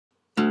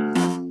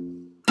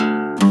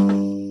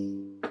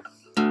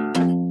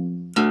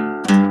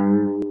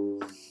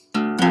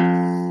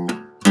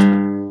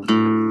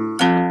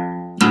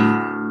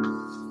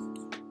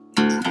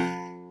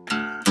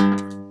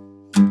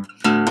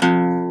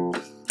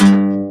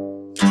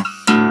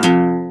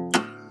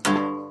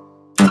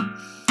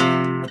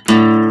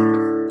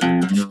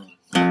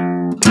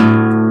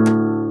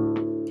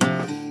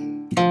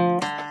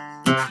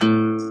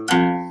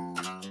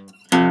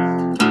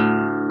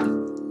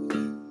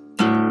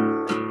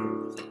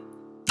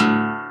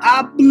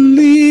I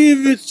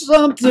believe it's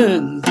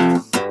something.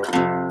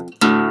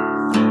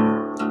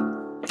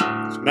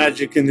 There's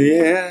magic in the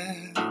air.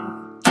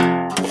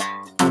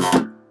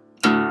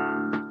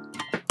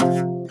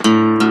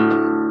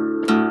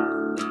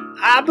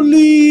 I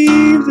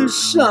believe there's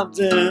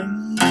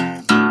something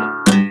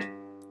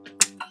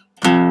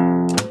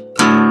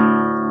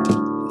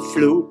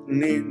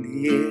floating in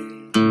the air.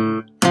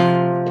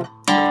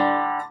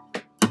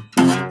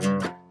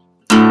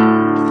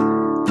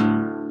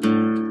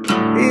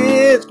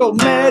 It's got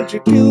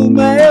magical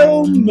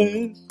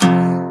moments.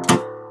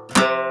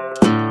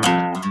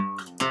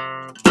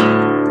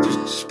 Just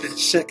a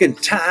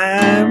split-second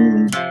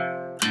time.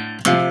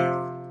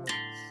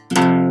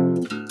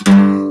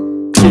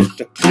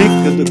 Just a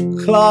click of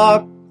the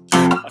clock,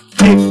 a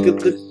tick of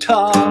the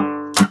top.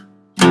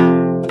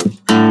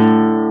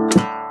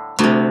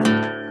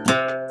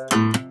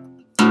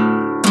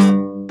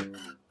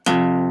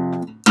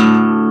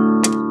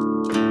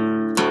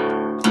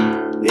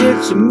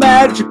 It's a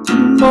magical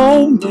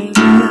moment.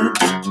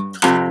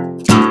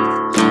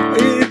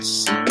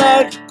 It's a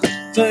magical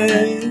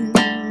thing.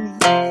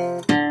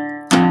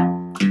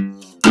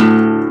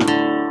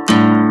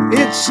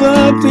 It's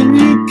something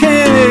you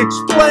can't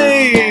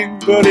explain,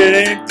 but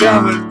it ain't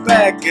coming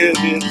back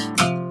again.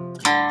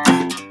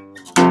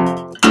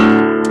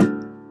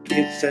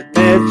 It's a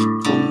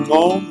magical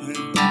moment.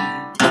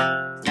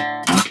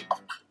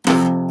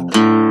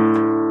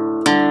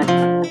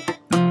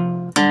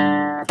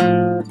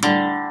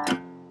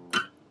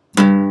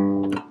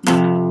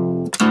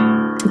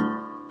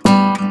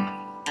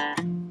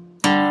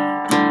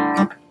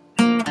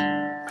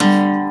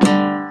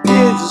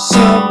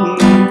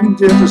 Something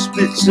just a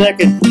split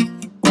second,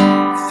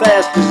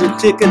 fast as a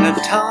tick in the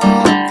top.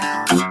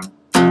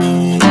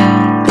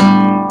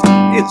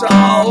 It's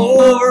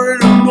all over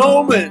in a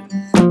moment.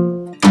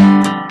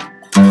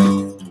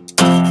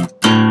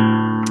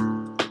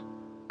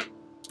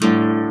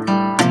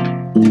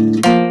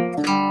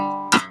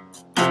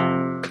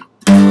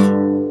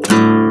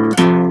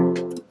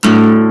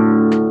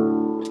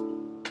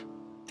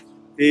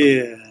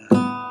 Yeah,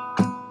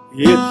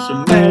 it's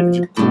a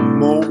magical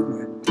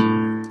moment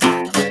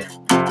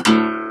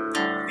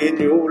in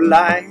your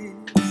life.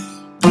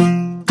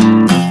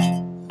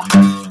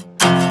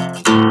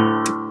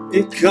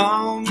 It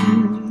comes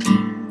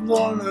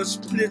on a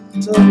split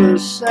of a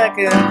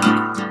second.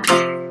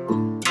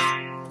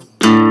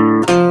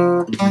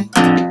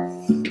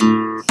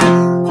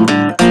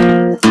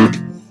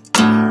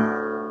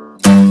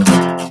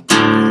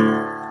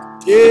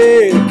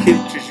 Yeah, it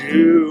catches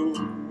you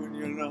when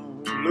you're not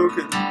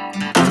looking.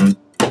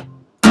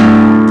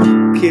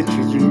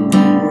 Catches you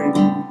when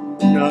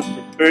you're not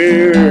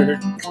prepared.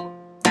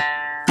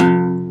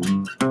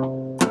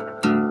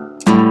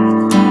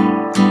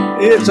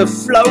 It's a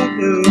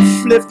floating,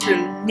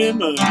 flipping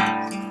memory.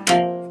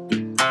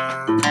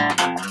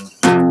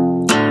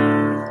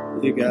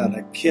 You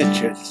gotta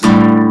catch it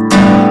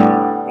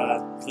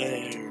right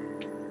there.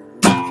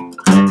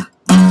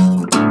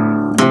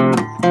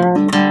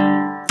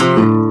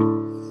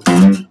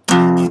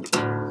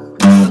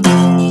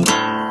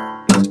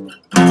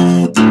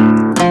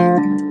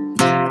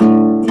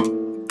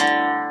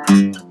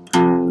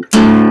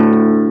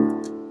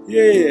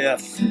 Yeah,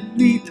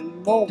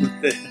 fleeting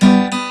moment there.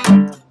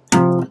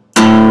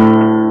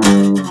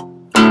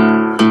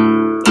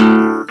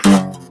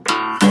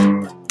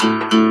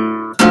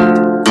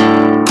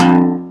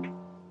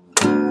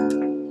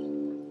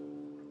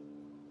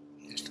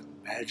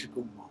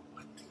 Magical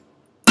moment.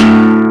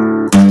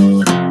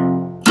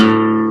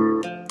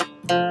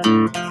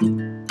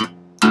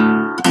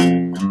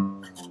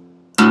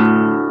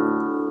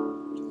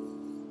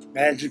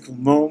 Magical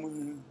moment.